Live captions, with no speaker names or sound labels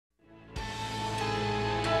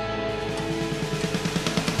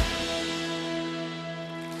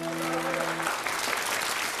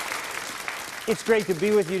It's great to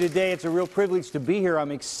be with you today. It's a real privilege to be here.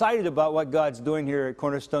 I'm excited about what God's doing here at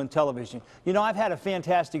Cornerstone Television. You know, I've had a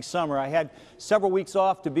fantastic summer. I had several weeks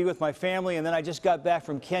off to be with my family, and then I just got back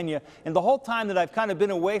from Kenya. And the whole time that I've kind of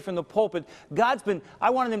been away from the pulpit, I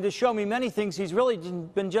wanted him to show me many things. He's really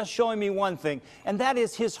been just showing me one thing, and that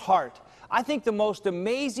is his heart. I think the most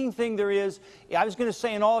amazing thing there is, I was going to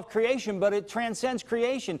say in all of creation, but it transcends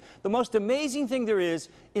creation. The most amazing thing there is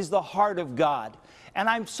the heart of God. And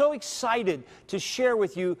I'm so excited to share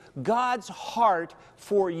with you God's heart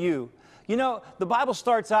for you. You know, the Bible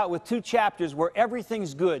starts out with 2 chapters where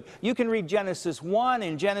everything's good. You can read Genesis 1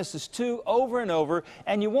 and Genesis 2 over and over,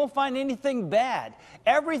 and you won't find anything bad.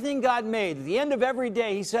 Everything God made, at the end of every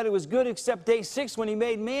day, He said it was good except day 6 when He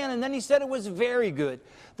made man, and then He said it was very good.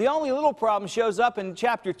 The only little problem shows up in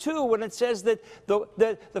chapter 2 when it says that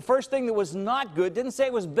the first thing that was not good, didn't say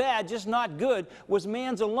it was bad, just not good, was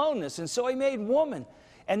man's aloneness, and so He made woman.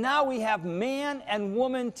 And now we have man and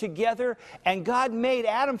woman together, and God made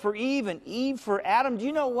Adam for Eve and Eve for Adam. Do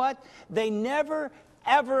you know what? They never,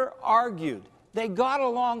 ever argued. They got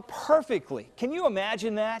along perfectly. Can you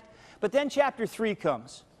imagine that? But then chapter 3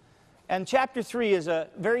 comes. And chapter 3 is a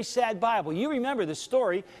very sad Bible. You remember the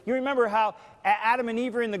story. You remember how Adam and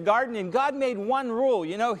Eve are in the garden, and God made one rule.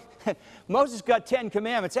 You know, Moses got 10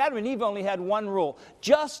 commandments. Adam and Eve only had one rule.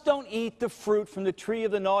 Just don't eat the fruit from the tree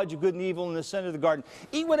of the knowledge of good and evil in the center of the garden.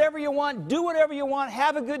 Eat whatever you want, do whatever you want,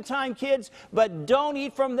 have a good time, kids, but don't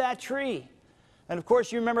eat from that tree. And of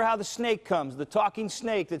course, you remember how the snake comes, the talking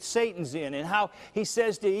snake that Satan's in, and how he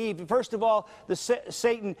says to Eve, first of all,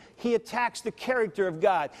 Satan, he attacks the character of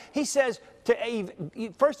God. He says to Eve,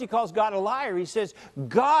 first he calls God a liar. He says,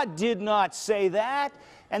 God did not say that.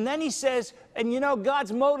 And then he says, and you know,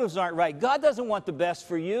 God's motives aren't right. God doesn't want the best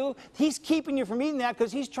for you. He's keeping you from eating that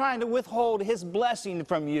because He's trying to withhold His blessing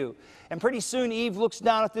from you. And pretty soon Eve looks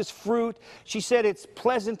down at this fruit. She said it's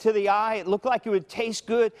pleasant to the eye. It looked like it would taste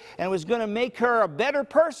good and it was going to make her a better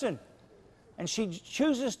person. And she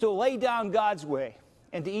chooses to lay down God's way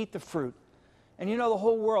and to eat the fruit. And you know, the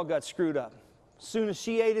whole world got screwed up. As soon as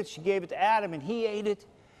she ate it, she gave it to Adam and he ate it.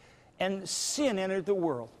 And sin entered the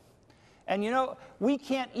world. And you know, we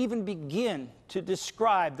can't even begin to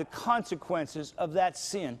describe the consequences of that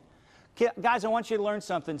sin. Guys, I want you to learn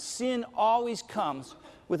something. Sin always comes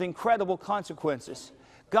with incredible consequences.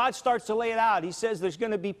 God starts to lay it out. He says there's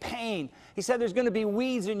going to be pain. He said there's going to be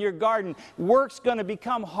weeds in your garden. Work's going to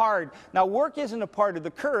become hard. Now, work isn't a part of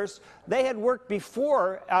the curse. They had worked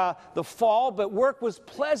before the fall, but work was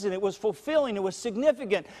pleasant. It was fulfilling. It was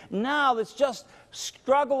significant. Now, it's just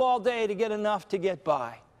struggle all day to get enough to get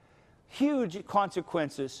by. Huge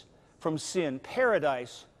consequences from sin.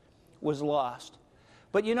 Paradise was lost.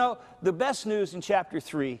 But you know, the best news in chapter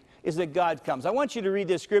 3 is that God comes. I want you to read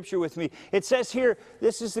this scripture with me. It says here,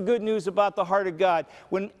 this is the good news about the heart of God.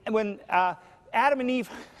 When Adam and Eve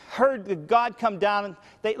heard that God come down,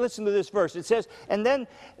 they listen to this verse. It says, and then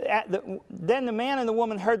the man and the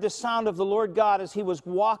woman heard the sound of the Lord God as He was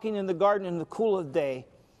walking in the garden in the cool of the day,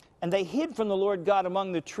 and they hid from the Lord God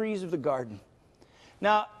among the trees of the garden.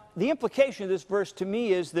 Now, the implication of this verse to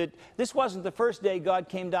me is that this wasn't the first day God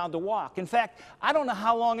came down to walk. In fact, I don't know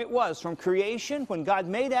how long it was from creation, when God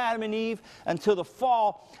made Adam and Eve, until the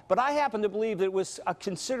fall, but I happen to believe that it was a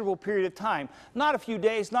considerable period of time. Not a few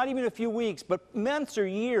days, not even a few weeks, but months or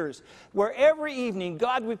years, where every evening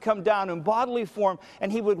God would come down in bodily form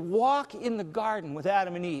and He would walk in the garden with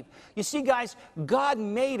Adam and Eve. You see, guys, God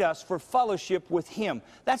made us for fellowship with Him.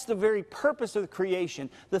 That's the very purpose of the creation.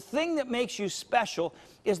 The thing that makes you special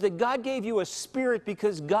is that God gave you a spirit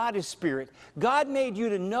because God is spirit. God made you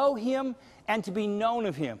to know Him and to be known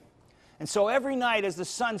of Him. And so every night as the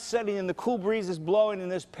sun's setting and the cool breezes blowing in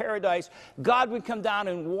this paradise, God would come down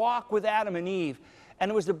and walk with Adam and Eve.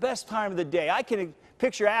 And it was the best time of the day. I can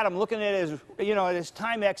picture Adam looking at his, at his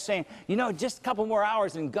Timex saying, just a couple more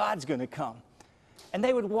hours and God's going to come. And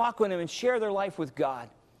they would walk with Him and share their life with God.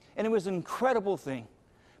 And it was an incredible thing.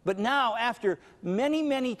 But now, after many,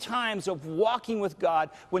 many times of walking with God,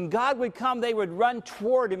 when God would come, they would run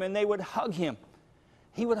toward Him and they would hug Him.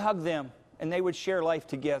 He would hug them and they would share life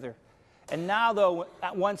together. And now, though,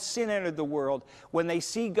 once sin entered the world, when they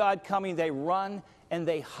see God coming, they run and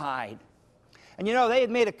they hide. And you know, they had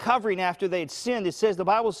made a covering after they had sinned. The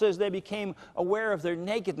Bible says they became aware of their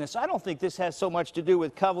nakedness. I don't think this has so much to do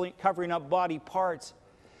with covering up body parts.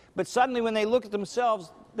 But suddenly when they look at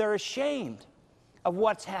themselves, they're ashamed of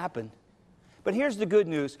what's happened. But here's the good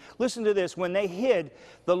news. Listen to this. When they hid,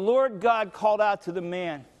 the Lord God called out to the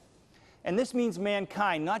man. And this means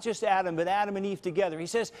mankind, not just Adam, but Adam and Eve together. He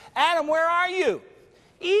says, Adam, where are you?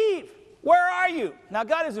 Eve, Where are you? Now,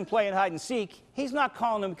 God isn't playing hide and seek. He's not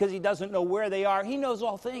calling them because he doesn't know where they are. He knows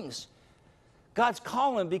all things. God's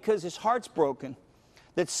calling them because his heart's broken,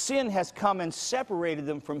 that sin has come and separated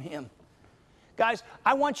them from him. Guys,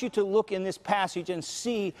 I want you to look in this passage and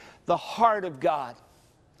see the heart of God,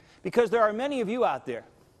 because there are many of you out there,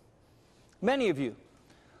 many of you.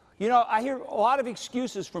 You know, I hear a lot of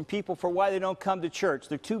excuses from people for why they don't come to church.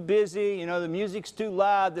 They're too busy, you know, the music's too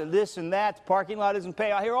loud, they're this and that, the parking lot isn't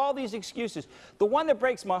paid. I hear all these excuses. The one that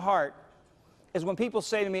breaks my heart is when people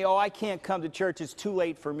say to me, oh, I can't come to church, it's too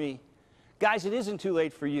late for me. Guys, it isn't too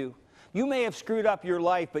late for you. You may have screwed up your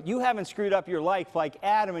life, but you haven't screwed up your life like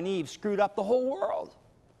Adam and Eve screwed up the whole world.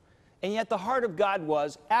 And yet the heart of God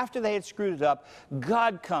was, after they had screwed it up,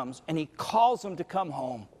 God comes and he calls them to come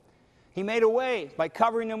home. He made a way by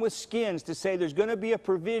covering them with skins to say there's going to be a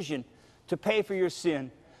provision to pay for your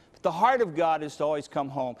sin. But the heart of God is to always come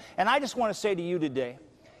home. And I just want to say to you today,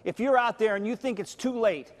 if you're out there and you think it's too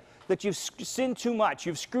late, that you've sinned too much,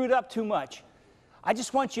 you've screwed up too much, I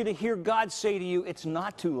just want you to hear God say to you, it's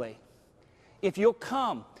not too late. If you'll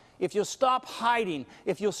come, if you'll stop hiding,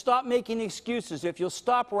 if you'll stop making excuses, if you'll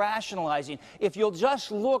stop rationalizing, if you'll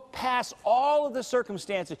just look past all of the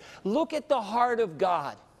circumstances, look at the heart of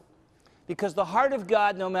God. Because the heart of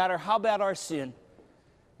God, no matter how bad our sin,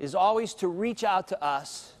 is always to reach out to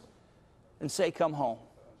us and say, come home.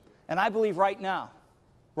 And I believe right now,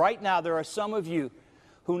 there are some of you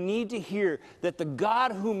who need to hear that the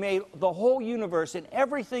God who made the whole universe and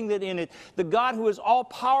everything that in it, the God who is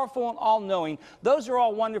all-powerful and all-knowing, those are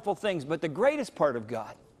all wonderful things. But the greatest part of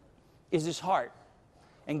God is his heart.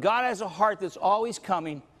 And God has a heart that's always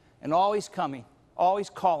coming, always calling,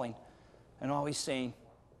 and always saying,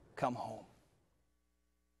 come home.